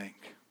decision we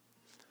make.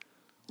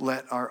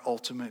 Let our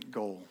ultimate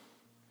goal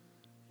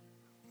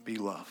be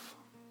love.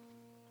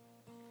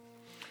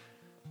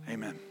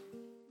 Amen.